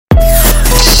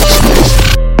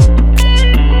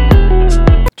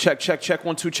Check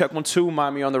 1 2 check 1 2.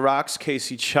 Miami on the rocks.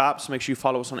 KC Chops. Make sure you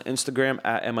follow us on Instagram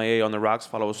at MIA on the rocks.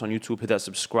 Follow us on YouTube. Hit that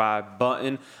subscribe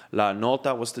button. La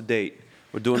Nota. What's the date?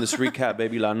 We're doing this recap,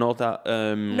 baby. La Nota.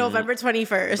 November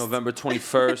 21st. November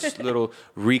 21st. Little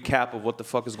recap of what the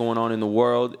fuck is going on in the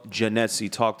world.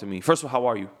 Janetzi, talk to me. First of all, how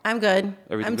are you? I'm good.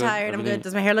 Everything I'm good? tired. Everything? I'm good.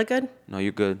 Does my hair look good? No,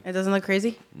 you're good. It doesn't look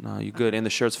crazy? No, you're good. And the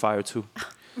shirt's fire, too.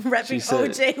 Repping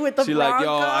OJ with the she Bronco. like,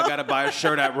 yo, I got to buy a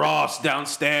shirt at Ross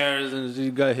downstairs. And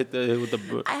you got to hit with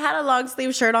the... I had a long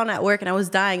sleeve shirt on at work and I was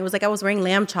dying. It was like I was wearing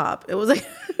lamb chop. It was like...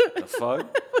 The fuck?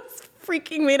 It was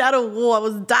freaking made out of wool. I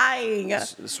was dying.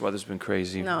 This weather's been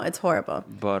crazy. No, it's horrible.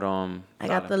 But, I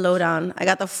got the lowdown. I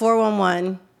got the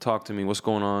 411. Talk to me. What's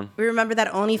going on? We remember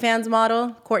that OnlyFans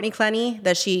model, Courtney Clenny,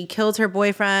 that she killed her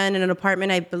boyfriend in an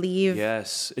apartment, I believe.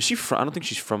 Yes. Is she from... I don't think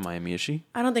she's from Miami, is she?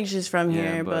 I don't think she's from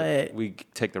here, but we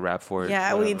take the rap for it.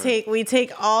 yeah, whatever. we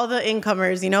take all the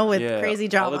incomers, with crazy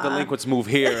drama. All the delinquents move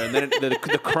here, and then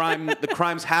the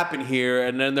crimes happen here,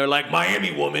 and then they're like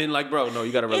Miami woman. Like, bro, no,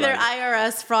 you gotta relax. Either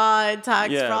IRS fraud,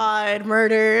 tax fraud,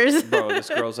 murders. Bro, this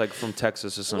girl's like from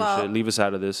Texas or some shit. Leave us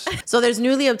out of this. So there's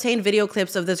newly obtained video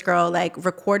clips of this girl like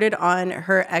recorded on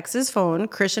her ex's phone,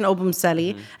 Christian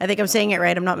Obumseli. I think I'm saying it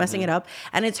right. I'm not messing it up.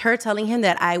 And it's her telling him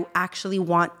that I actually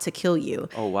want to kill you.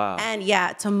 Oh, wow. And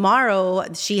yeah, tomorrow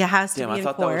she has to be in I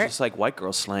thought court. that was just like white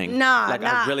girl slang. Nah.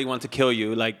 I really want to kill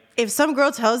you. Like, if some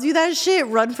girl tells you that shit,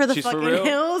 run for the She's for fucking real?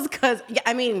 hills. Because,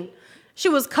 she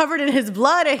was covered in his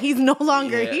blood and he's no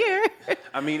longer here.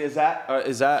 I mean, is that? I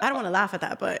don't want to laugh at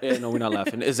that, but... Yeah, no, we're not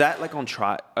laughing. Is that like on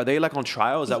trial? Are they like on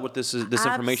trial? Is that what this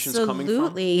information is coming from?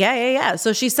 Absolutely. Yeah.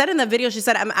 So she said in the video, she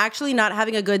said, I'm actually not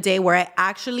having a good day where I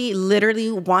actually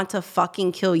literally want to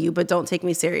fucking kill you, but don't take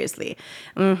me seriously.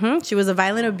 She was a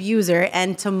violent abuser,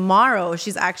 and tomorrow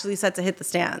she's actually set to hit the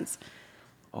stands.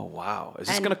 Oh, wow. Is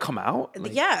this going to come out?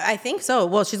 Like, yeah, I think so.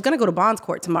 Well, she's going to go to bonds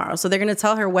court tomorrow, so they're going to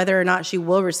tell her whether or not she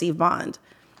will receive bond.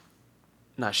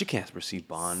 Nah, she can't receive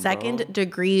bond. Second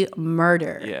degree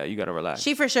murder. Yeah, you gotta relax.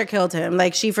 She for sure killed him.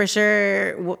 Like, she for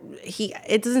sure...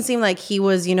 It doesn't seem like he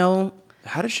was,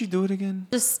 How did she do it again?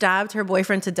 just stabbed her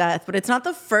boyfriend to death. But it's not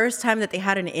the first time that they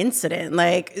had an incident.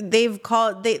 Like, he's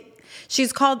called the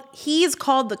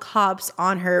cops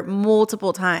on her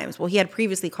multiple times. Well, he had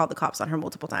previously called the cops on her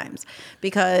multiple times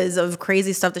because of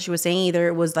crazy stuff that she was saying. Either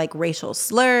it was like racial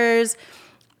slurs,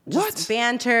 just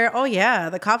banter. Oh yeah,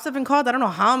 the cops have been called I don't know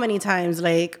how many times.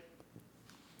 Like,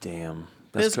 damn.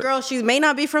 This girl, she may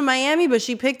not be from Miami, but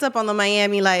she picked up on the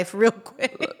Miami life real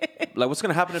quick. Like, what's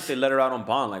gonna happen if they let her out on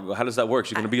bond? Like, how does that work?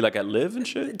 She's gonna be like at Live and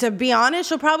shit? To be honest,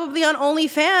 she'll probably be on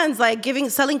OnlyFans, like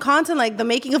selling content like the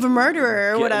making of a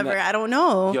murderer or whatever. I don't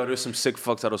know. Yo, there's some sick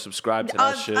fucks that'll subscribe to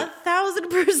that shit.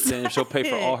 1,000%. Damn, she'll pay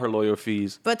for all her lawyer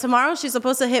fees. But tomorrow she's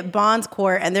supposed to hit bonds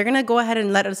court, and they're gonna go ahead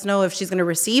and let us know if she's gonna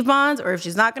receive bonds or if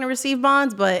she's not gonna receive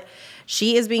bonds. But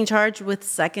she is being charged with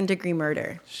second-degree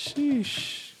murder.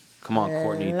 Sheesh. Come on,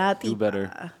 Courtney. Do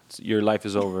better. Your life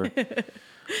is over.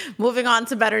 Moving on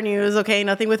to better news, okay?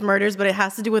 Nothing with murders, but it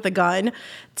has to do with a gun.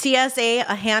 TSA,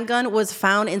 a handgun was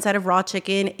found inside of raw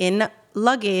chicken in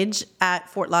luggage at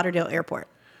Fort Lauderdale Airport.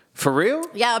 For real?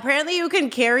 Yeah, apparently you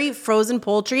can carry frozen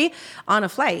poultry on a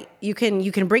flight. You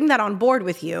can bring that on board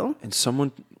with you. And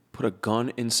someone put a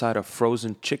gun inside a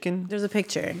frozen chicken? There's a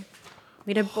picture.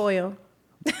 Mira pollo.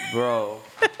 Bro.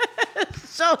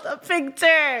 Show the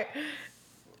picture.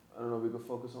 I don't know, we can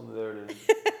focus on there then.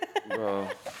 Bro.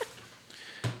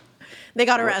 They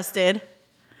got arrested.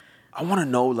 I want to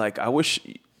know, like, I wish,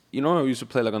 I used to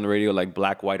play, like, on the radio, like,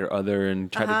 black, white, or other,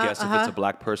 and try to guess if it's a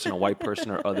black person, a white person,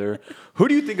 or other. Who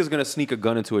do you think is going to sneak a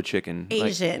gun into a chicken?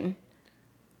 Asian.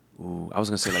 I was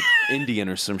going to say, like, Indian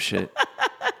or some shit.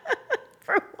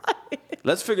 For what?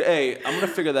 Let's figure, I'm going to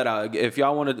figure that out. If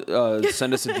y'all want to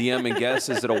send us a DM and guess,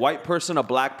 is it a white person, a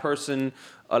black person,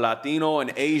 a Latino,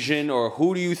 an Asian, or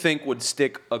who do you think would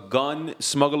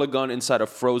smuggle a gun inside a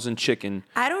frozen chicken?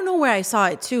 I don't know where I saw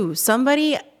it too.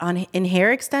 Somebody in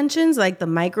hair extensions, like the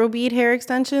microbead hair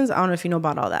extensions. I don't know if you know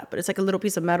about all that, but it's like a little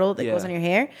piece of metal that goes on your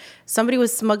hair. Somebody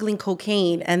was smuggling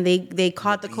cocaine and they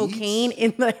caught the cocaine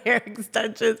in the hair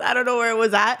extensions. I don't know where it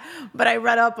was at, but I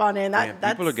read up on it.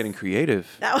 People are getting creative.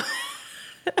 That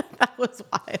was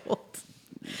wild.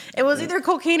 It was either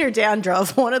cocaine or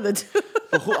dandruff, one of the two.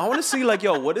 I want to see, like,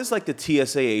 what is, like, the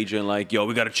TSA agent, like,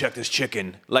 we got to check this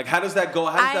chicken. Like, how does that go?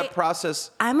 How does that process?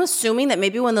 I'm assuming that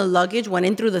maybe when the luggage went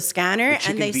in through the scanner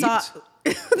and they saw,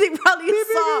 they probably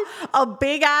saw a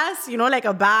big ass, like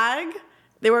a bag.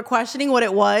 They were questioning what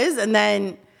it was. And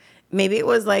then maybe it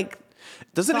was like,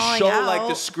 doesn't it show like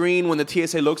the screen when the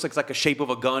TSA looks like it's like a shape of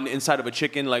a gun inside of a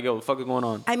chicken? Like, what the fuck is going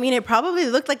on? I mean, it probably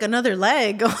looked like another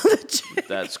leg on the chicken.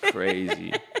 That's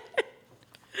crazy.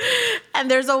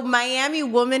 And there's a Miami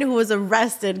woman who was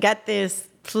arrested. Get this.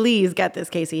 Please get this,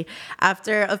 Casey.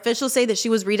 After officials say that she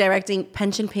was redirecting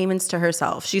pension payments to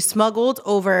herself. She smuggled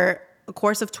over a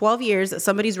course of 12 years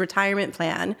somebody's retirement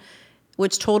plan,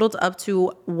 which totaled up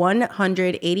to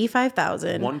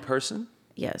 $185,000. One person?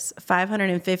 Yes,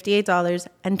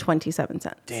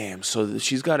 $558.27. Damn. So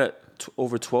she's got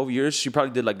over 12 years. She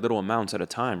probably did like little amounts at a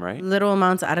time, right? Little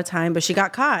amounts at a time, but she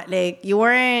got caught. Like you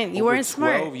weren't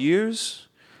smart. 12 years?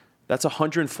 That's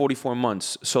 144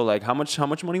 months. So like how much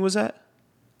money was that?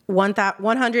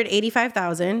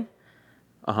 $185,000.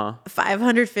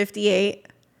 558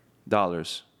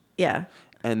 dollars. Yeah.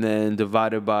 And then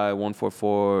divided by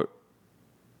 144.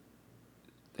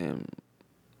 Damn,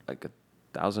 like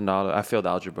 $1,000. I failed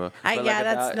algebra.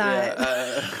 That's not.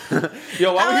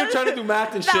 Yo, why were you trying to do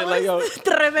math and shit? Like, yo,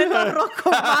 tremendo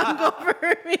rocomango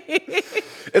for me.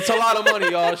 It's a lot of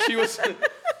money, y'all.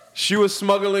 She was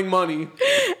smuggling money.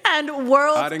 And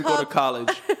World Cup. I didn't go to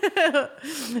college.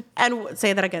 And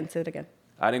say that again. Say it again.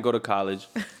 I didn't go to college.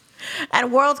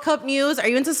 And World Cup news. Are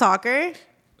you into soccer?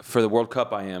 For the World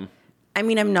Cup, I am. I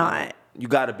mean, I'm not. You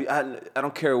gotta be. I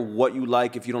don't care what you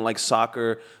like. If you don't like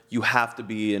soccer, you have to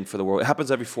be in for the World. It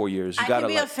happens every 4 years. You I gotta can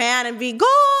be like, a fan and be goal.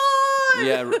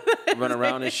 Yeah, run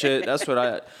around and shit. That's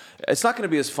what It's not gonna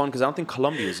be as fun because I don't think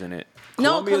Colombia's in it.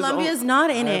 Colombia's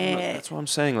not in it. That's what I'm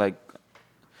saying. Like,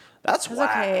 that's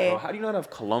whack, okay. bro. How do you not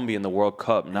have Colombia in the World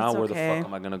Cup? Now where the okay. fuck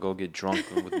am I gonna go get drunk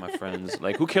with my friends?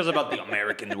 Like, who cares about the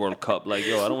American World Cup? Like,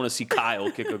 yo, I don't want to see Kyle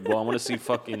kick a goal. I want to see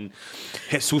fucking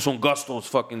Jesus Augusto's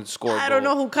fucking score a goal. I don't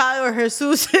know who Kyle or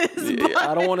Jesus is. Yeah,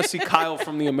 I don't want to see Kyle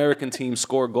from the American team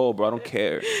score a goal, bro. I don't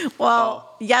care.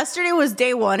 Well, yesterday was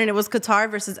day one, and it was Qatar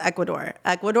versus Ecuador.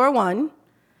 Ecuador won.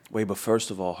 Wait, but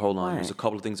first of all, hold on. What? There's a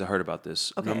couple of things I heard about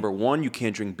this. Okay. Number one, you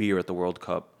can't drink beer at the World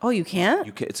Cup. Oh, you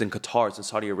can't? It's in Qatar. It's in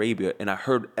Saudi Arabia. And I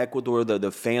heard Ecuador,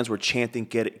 the fans were chanting,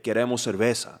 Queremos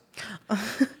cerveza.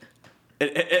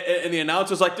 and the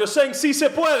announcer's like, they're saying, si se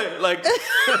puede. Like,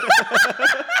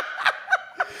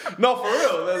 no, for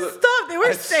real. Stop, they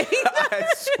were saying that. I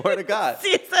swear to God.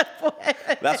 Si se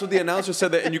puede. That's what the announcer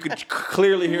said, that, and you could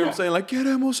clearly hear him saying, like,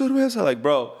 Queremos cerveza. Like,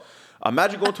 bro,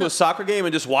 imagine going to a soccer game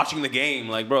and just watching the game.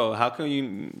 Like, bro, how can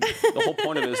you... The whole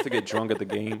point of it is to get drunk at the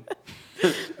game.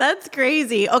 That's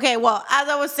crazy. Okay, well, as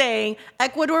I was saying,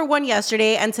 Ecuador won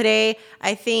yesterday, and today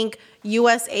I think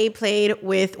USA played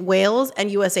with Wales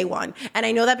and USA won. And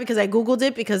I know that because I Googled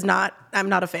it because I'm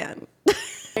not a fan.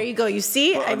 There you go. You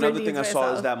see? Well, another thing I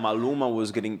saw is that Maluma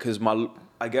was getting... Because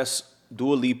I guess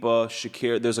Dua Lipa,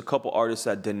 Shakira, there's a couple artists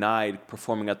that denied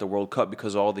performing at the World Cup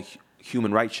because of all the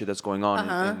human rights shit that's going on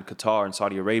in Qatar and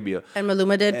Saudi Arabia. And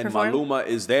Maluma did perform? And Maluma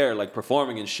is there, like,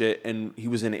 performing and shit. And he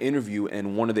was in an interview,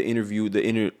 and one of the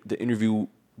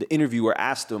interviewer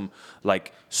asked him,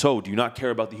 like, so, do you not care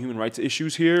about the human rights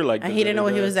issues here? Like, and he didn't know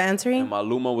what he was answering? And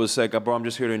Maluma was like, bro, I'm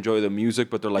just here to enjoy the music.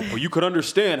 But they're like, well, you could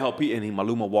understand how people... And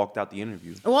Maluma walked out the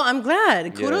interview. Well, I'm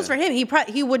glad. Kudos for him.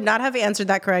 He would not have answered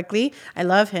that correctly. I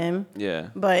love him.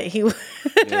 Yeah. But he...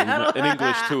 Yeah, in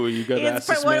English, too. You got to ask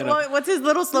this man... What's his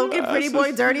little slogan? Pretty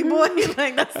boy, dirty boy?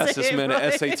 Like, that's this man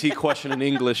an SAT question in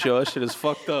English, yo. That shit is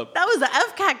fucked up. That was an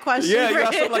FCAT question. Yeah, you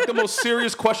asked him, like, the most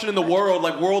serious question in the world,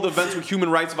 like world events with human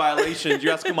rights violations.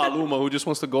 You ask him Maluma, who just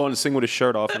wants to go on and sing with his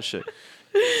shirt off and shit.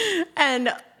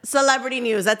 And celebrity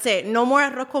news. That's it. No more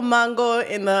arroz con mango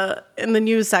in the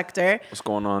news sector. What's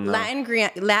going on now? Latin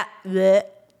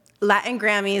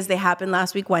Grammys, they happened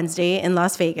last week Wednesday in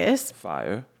Las Vegas.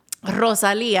 Fire.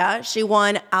 Rosalia, she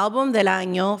won Album del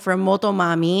Año for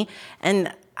Motomami.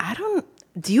 And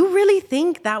do you really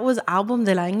think that was Album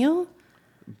del Año?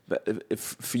 But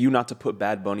if for you not to put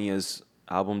Bad Bunny as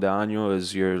Album del Año,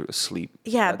 is you're asleep.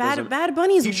 Yeah, Bad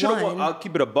Bunny's won. I'll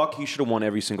keep it a buck. He should have won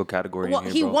every single category. Well,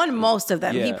 he won most of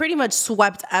them. Yeah. He pretty much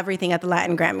swept everything at the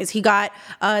Latin Grammys. He got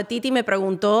Titi Me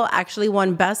Preguntó actually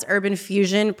won Best Urban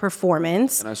Fusion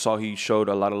Performance. And I saw he showed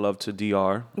a lot of love to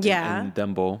DR. Yeah. And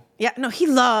Dembo. Yeah, no, he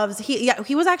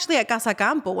was actually at Casa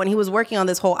Campo when he was working on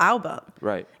this whole album.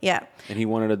 Right. Yeah. And he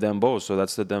wanted a Dembo, so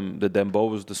that's the Dembo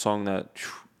was the song that.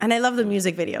 And I love the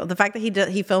music video. The fact that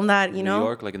he filmed that, New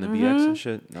York, like in the BX and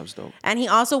shit. That was dope. And he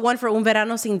also won for Un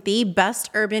Verano Sin Ti,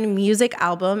 Best Urban Music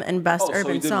Album and Best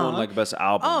Urban so he Song. Won, like, Best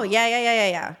Album. Oh,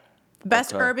 yeah.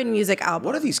 Best Urban Music Album.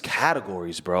 What are these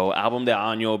categories, bro? Album de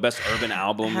Año, Best Urban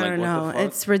Album. I don't know. What the fuck?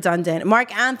 It's redundant.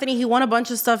 Mark Anthony, he won a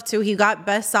bunch of stuff too. He got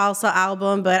Best Salsa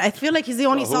Album, but I feel like he's the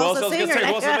only salsa singer. Who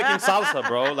else is making salsa,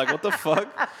 bro? Like, what the fuck?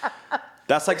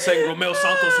 That's like saying Romeo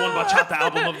Santos won Bachata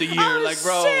Album of the Year. Like,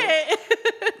 bro. Shit.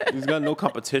 He's got no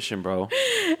competition, bro.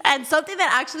 And something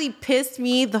that actually pissed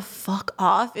me the fuck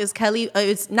off is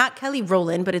it's not Kelly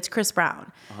Rowland, but it's Chris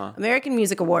Brown. American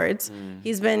Music Awards.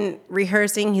 He's been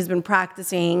rehearsing, he's been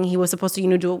practicing. He was supposed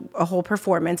to, do a whole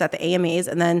performance at the AMAs.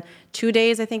 And then 2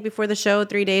 days, I think, before the show,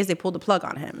 3 days, they pulled the plug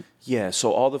on him. Yeah,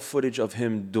 so all the footage of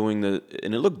him doing and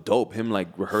it looked dope, him like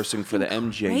rehearsing for the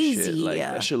MJ shit. Like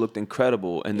that shit looked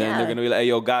incredible. And then they're gonna be like, hey,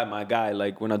 yo, my guy,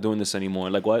 like we're not doing this anymore.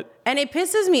 Like what? And it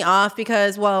pisses me off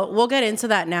because, well, we'll get into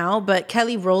that now, but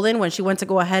Kelly Rowland, when she went to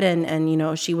go ahead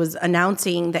and she was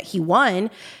announcing that he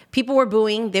won, people were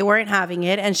booing, they weren't having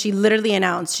it, and she literally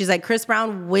announced, she's like, Chris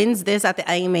Brown wins this at the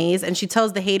AMAs, and she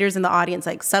tells the haters in the audience,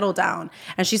 like, settle down.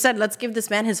 And she said, let's give this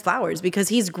man his flowers because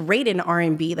he's great in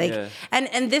R&B.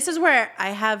 And this is where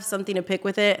I have something to pick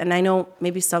with it, and I know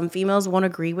maybe some females won't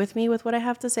agree with me with what I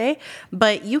have to say,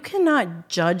 but you cannot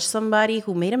judge somebody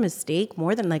who made a mistake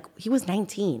more than, like, he was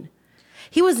 19.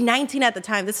 He was 19 at the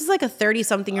time. This is like a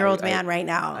 30-something-year-old man right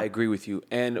now. I agree with you.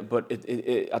 But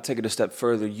I'll take it a step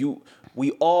further.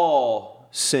 We all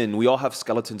sin. We all have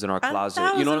skeletons in our closet.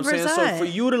 You know what I'm saying? So for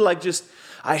you to like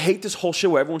I hate this whole shit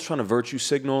where everyone's trying to virtue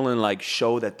signal and like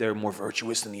show that they're more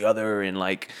virtuous than the other and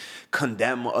like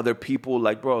condemn other people.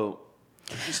 Like, bro,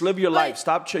 just live your life.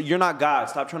 Stop. You're not God.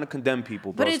 Stop trying to condemn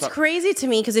people, bro. But it's crazy to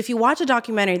me because if you watch a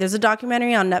documentary, there's a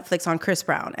documentary on Netflix on Chris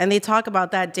Brown, and they talk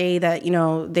about that day that,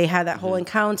 they had that whole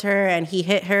encounter and he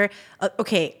hit her.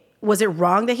 Okay. Was it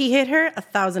wrong that he hit her?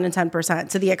 1,010%.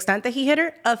 To the extent that he hit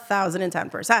her,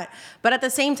 1,010%. But at the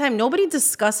same time, nobody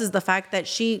discusses the fact that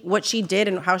what she did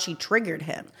and how she triggered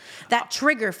him. That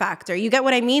trigger factor. You get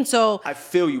what I mean? So I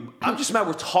feel you. I'm just mad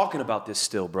we're talking about this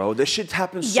still, bro. This shit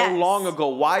happened so long ago.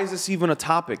 Why is this even a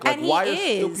topic? Like, why are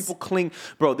still people cling?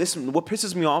 Bro, what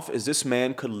pisses me off is this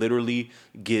man could literally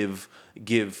give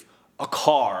a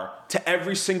car to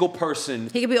every single person.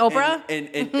 He could be Oprah?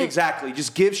 And exactly.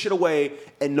 Just give shit away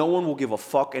and no one will give a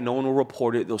fuck and no one will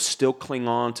report it. They'll still cling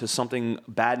on to something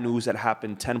bad news that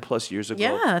happened 10 plus years ago.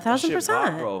 Yeah,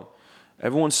 1,000%. Bro.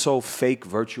 Everyone's so fake,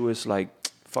 virtuous, like,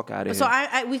 fuck out of here.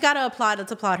 So we gotta applaud.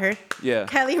 Let's applaud her. Yeah.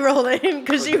 Kelly Rowland,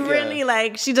 because she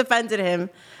really, she defended him.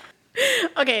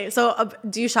 Okay, so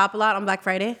do you shop a lot on Black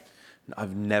Friday?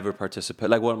 I've never participated.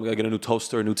 Like, what? I'm gonna get a new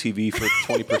toaster, a new TV for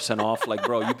 20% off. Like,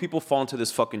 bro, you people fall into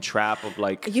this fucking trap of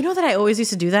like. You know that I always used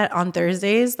to do that on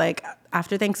Thursdays, like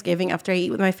after Thanksgiving, after I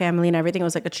eat with my family and everything. It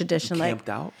was like a tradition. You camped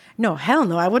out? No, hell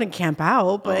no, I wouldn't camp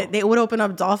out. But they would open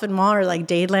up Dolphin Mall or like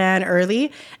Dadeland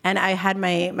early, and I had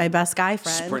my best guy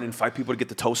friend sprint and fight people to get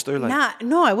the toaster. Like,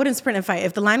 no, I wouldn't sprint and fight.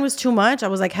 If the line was too much, I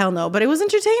was like, hell no. But it was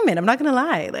entertainment. I'm not gonna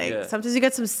lie. Like sometimes you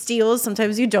get some steals,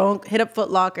 sometimes you don't. Hit up Foot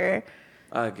Locker.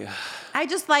 I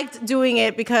just liked doing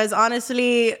it because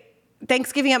honestly,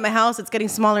 Thanksgiving at my house, it's getting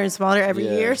smaller and smaller every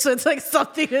year. So it's like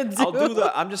something to do. I'll do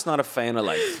that. I'm just not a fan of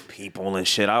like people and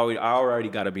shit. I already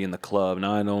got to be in the club.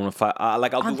 Now I don't want to fight. I'll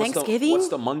on do Thanksgiving? What's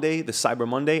the Monday, the Cyber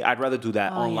Monday? I'd rather do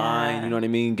that online. Yeah. You know what I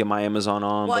mean? Get my Amazon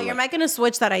on. Well, you're not going to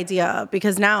switch that idea up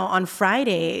because now on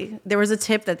Friday, there was a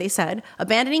tip that they said,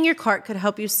 abandoning your cart could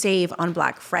help you save on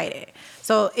Black Friday.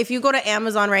 So if you go to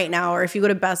Amazon right now or if you go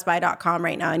to bestbuy.com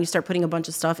right now and you start putting a bunch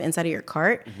of stuff inside of your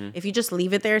cart, if you just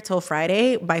leave it there till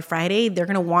Friday, by Friday, they're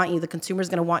going to want you, the consumer's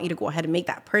going to want you to go ahead and make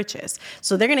that purchase.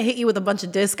 So they're going to hit you with a bunch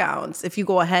of discounts if you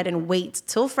go ahead and wait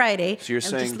till Friday. So you're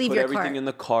saying just leave put your everything cart in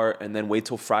the cart and then wait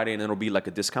till Friday and then it'll be like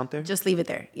a discount there? Just leave it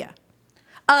there, yeah.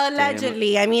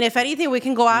 Allegedly. I mean, if anything, we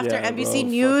can go after NBC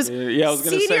News. Yeah, I was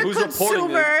going to say, who's reporting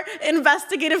consumer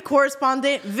investigative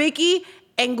correspondent Vicky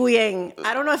Nguyen.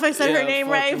 I don't know if I said her name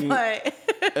right, but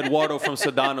Eduardo from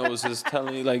Sedano's is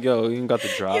telling you like, yo, you got the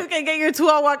drop. You can get your 2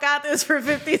 aguacates for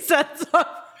 50 cents off.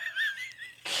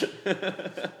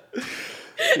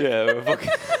 Yeah,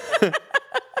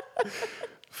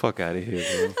 fuck out of here,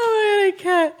 bro. Oh my god, I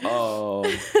can't. Oh,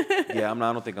 yeah. I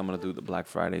don't think I'm gonna do the Black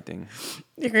Friday thing.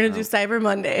 You're gonna do Cyber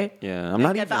Monday. Yeah, I'm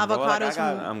not get even. The avocados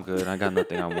I'm good. I got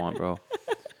nothing I want, bro.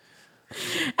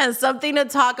 And something to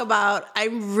talk about.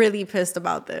 I'm really pissed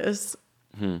about this,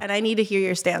 and I need to hear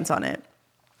your stance on it.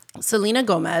 Selena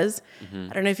Gomez.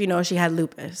 I don't know if you know, she had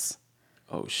lupus.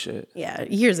 Oh shit. Yeah,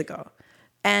 years ago.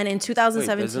 And in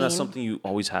 2017, wait, isn't that something you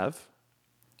always have?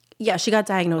 Yeah, she got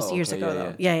diagnosed years ago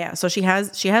though. Yeah. So she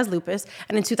has lupus,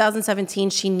 and in 2017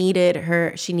 she needed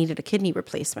a kidney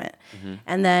replacement,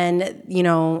 and then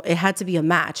it had to be a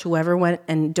match. Whoever went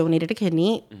and donated a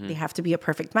kidney, they have to be a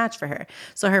perfect match for her.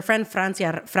 So her friend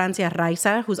Francia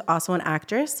Raisa, who's also an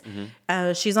actress,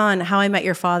 she's on How I Met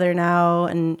Your Father now,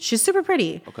 and she's super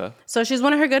pretty. Okay. So she's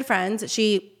one of her good friends.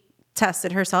 She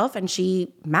tested herself and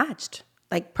she matched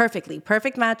like perfect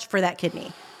match for that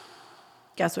kidney.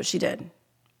 Guess what she did?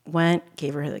 went,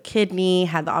 gave her the kidney,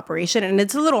 had the operation. And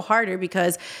it's a little harder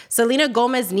because Selena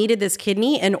Gomez needed this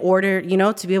kidney in order,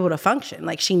 to be able to function.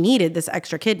 Like, she needed this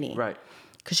extra kidney. Right.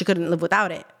 Because she couldn't live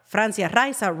without it. Francia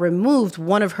Raisa removed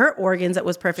one of her organs that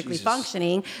was perfectly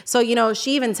functioning. So,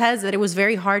 she even says that it was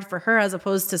very hard for her as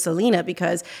opposed to Selena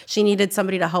because she needed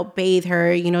somebody to help bathe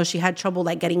her. She had trouble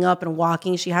like getting up and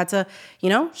walking. She had to,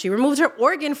 she removed her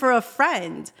organ for a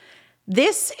friend.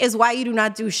 This is why you do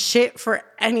not do shit for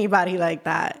anybody like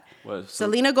that.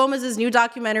 Selena Gomez's new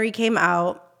documentary came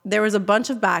out. There was a bunch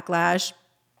of backlash.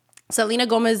 Selena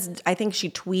Gomez, I think she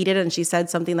tweeted and she said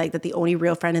something like that the only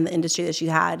real friend in the industry that she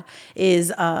had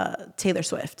is Taylor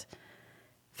Swift.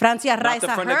 Francia Raisa Not the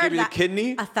friend that gave you the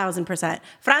kidney? 1,000%.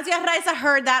 Francia Raisa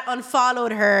heard that,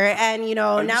 unfollowed her, and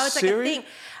now it's serious? like a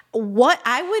thing. What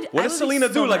does Selena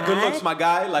do? Like, good looks, my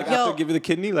guy? Like, after give you the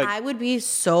kidney? Like, I would be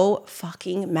so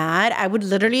fucking mad. I would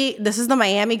literally, this is the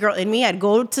Miami girl in me. I'd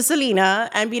go to Selena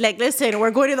and be like, listen,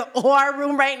 we're going to the OR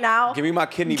room right now. Give me my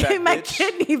kidney back, Give me my bitch.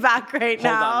 kidney back right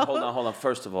now. Hold on.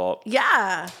 First of all.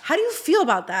 Yeah. How do you feel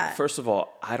about that? First of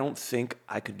all, I don't think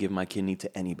I could give my kidney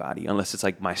to anybody unless it's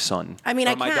like my son. I mean,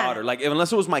 or I my can't. daughter. Like,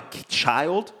 unless it was my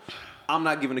child, I'm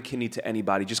not giving a kidney to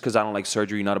anybody just because I don't like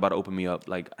surgery. You're not about to open me up.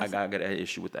 Like, I got an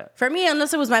issue with that. For me,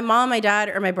 unless it was my mom, my dad,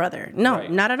 or my brother. No,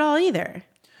 Right. Not at all either.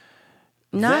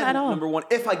 Not at all. Number one,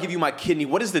 if I give you my kidney,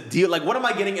 what is the deal? Like, what am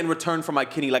I getting in return for my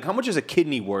kidney? Like, how much is a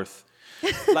kidney worth?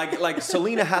 like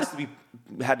Selena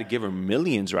had to give her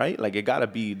millions, right? Like, there gotta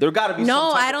be.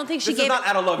 No, I don't think she gave. This is not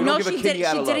out of love. You don't give a kidney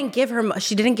out of love.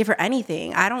 She didn't give her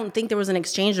anything. I don't think there was an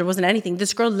exchange. There wasn't anything.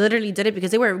 This girl literally did it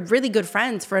because they were really good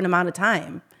friends for an amount of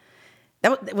time.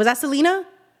 Was that Selena?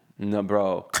 No,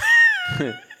 bro.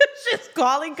 She's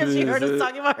calling because she heard us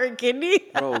talking about her kidney.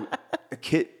 Bro, a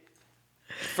kid.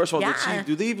 First of all,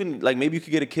 do they even, like, maybe you could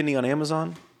get a kidney on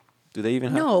Amazon? Do they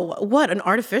even have? No, what? An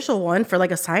artificial one for like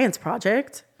a science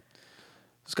project?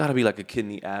 There's got to be like a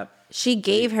kidney app. She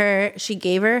gave her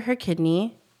her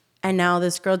kidney. And now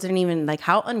this girl didn't even, like,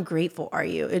 how ungrateful are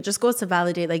you? It just goes to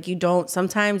validate, like,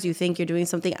 sometimes you think you're doing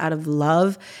something out of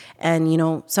love and,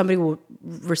 somebody will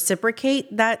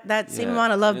reciprocate that same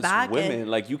amount of love back. Women,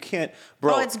 like, you can't,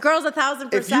 bro. Oh, it's girls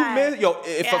 1,000%.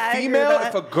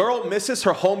 If a girl misses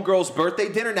her homegirl's birthday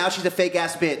dinner, now she's a fake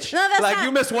ass bitch. No, that's like, not.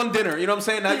 You missed one dinner, you know what I'm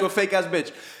saying? Now you're a fake ass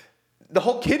bitch. The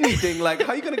whole kidney thing, like,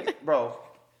 how you gonna, bro?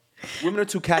 Women are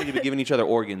too catty to be giving each other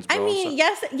organs, bro. I mean,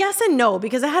 yes and no,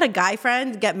 because I had a guy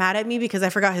friend get mad at me because I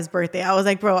forgot his birthday. I was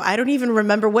like, bro, I don't even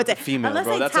remember what day. Female, unless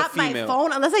bro. I tap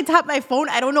my phone,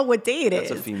 I don't know what day it is.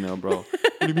 That's a female, bro.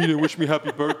 What do you mean? Wish me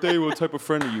happy birthday? What type of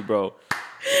friend are you, bro?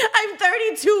 I'm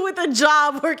 32 with a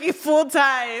job working full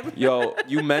time. Yo,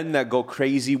 you men that go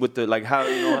crazy with the, like, how,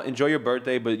 enjoy your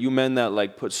birthday, but you men that,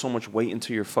 like, put so much weight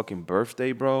into your fucking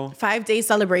birthday, bro. 5-day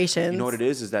celebrations. You know what it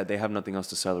is that they have nothing else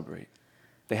to celebrate.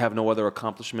 They have no other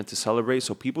accomplishment to celebrate.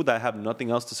 So people that have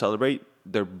nothing else to celebrate,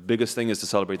 their biggest thing is to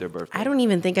celebrate their birthday. I don't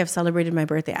even think I've celebrated my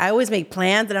birthday. I always make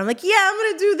plans and I'm like, yeah, I'm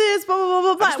going to do this, blah, blah,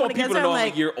 blah, blah. I just want people to know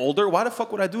I'm a year older. Why the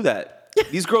fuck would I do that?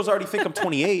 These girls already think I'm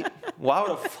 28. Why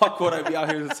the fuck would I be out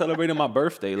here celebrating my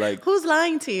birthday? Like, who's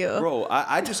lying to you? Bro,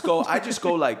 I just go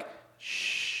like,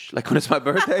 shh. Like, when it's my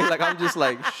birthday, like, I'm just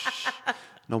like, shh.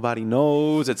 Nobody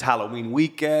knows. It's Halloween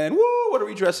weekend. Woo! What are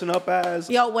we dressing up as?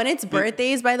 Yo, when it's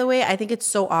birthdays, by the way, I think it's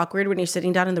so awkward when you're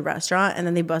sitting down in the restaurant and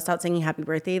then they bust out singing happy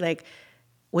birthday. Like,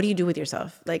 what do you do with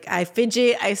yourself? Like, I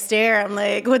fidget, I stare. I'm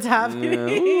like, what's happening?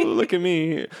 Yeah, ooh, look at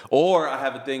me. Or I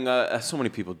have a thing. So many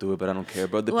people do it, but I don't care.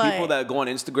 But the people that go on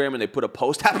Instagram and they put a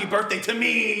post, happy birthday to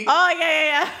me. Oh,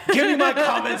 yeah. Give me my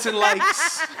comments and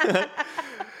likes.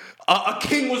 A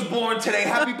king was born today.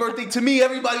 Happy birthday to me.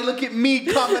 Everybody look at me,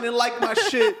 comment and like my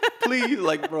shit. Please.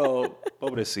 Like, bro.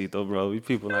 Pobrecito, bro. These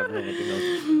people have anything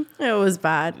else. It was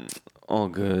bad. All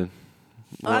good.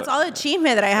 Well, that's all the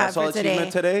achievement that I had for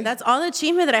today. That's all the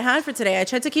achievement that I had for today. I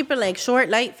tried to keep it like short,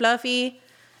 light, fluffy.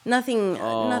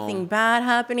 Nothing bad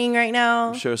happening right now.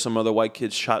 I'm sure some other white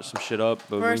kids shot some shit up.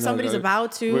 But or somebody's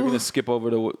about to. We're going to skip over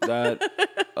to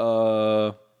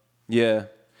that. Yeah.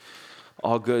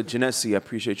 All good. Janesi, I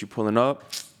appreciate you pulling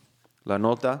up. La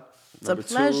Nota. It's a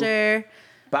pleasure. 2.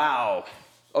 Bow.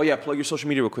 Oh, yeah. Plug your social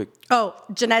media real quick. Oh,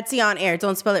 Janetzy on air.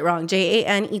 Don't spell it wrong.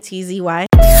 JANETZY.